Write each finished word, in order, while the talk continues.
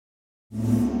Egyedem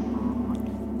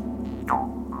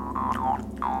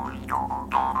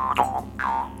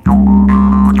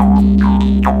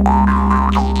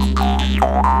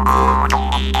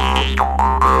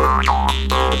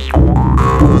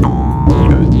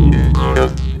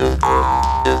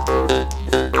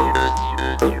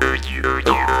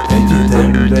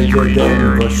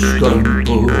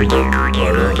vastampó,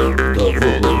 alatta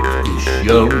volt kis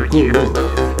Jankó,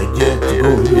 egyet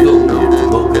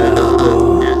gondolt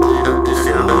magába,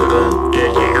 szaladt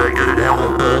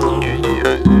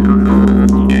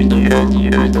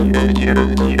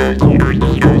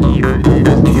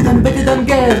Egyedem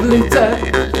gerlice,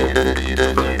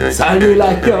 szállni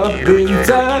látja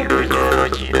Vince,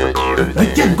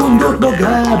 egyet gondolt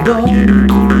magába,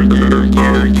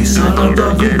 kiszalad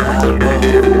a világba.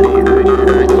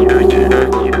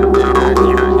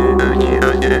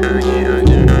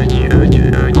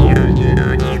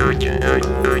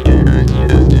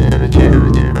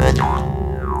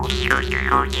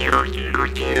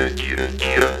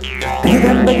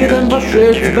 Egyedem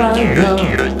vasért vágya,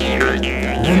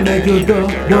 nem megy oda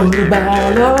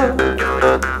Borbála,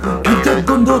 egyet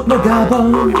gondolt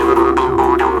magában,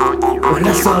 hogy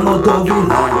leszalad a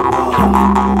világba.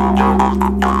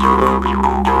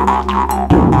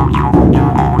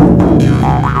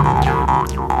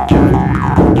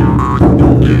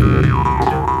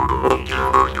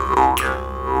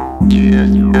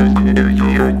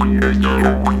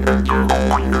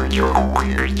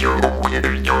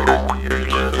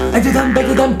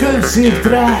 Egyedem kőszírt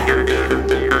rá,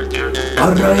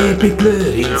 arra épít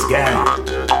lőrincke,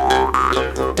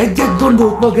 egyet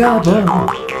gondolt magában,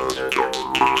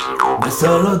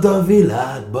 beszalad a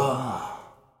világba.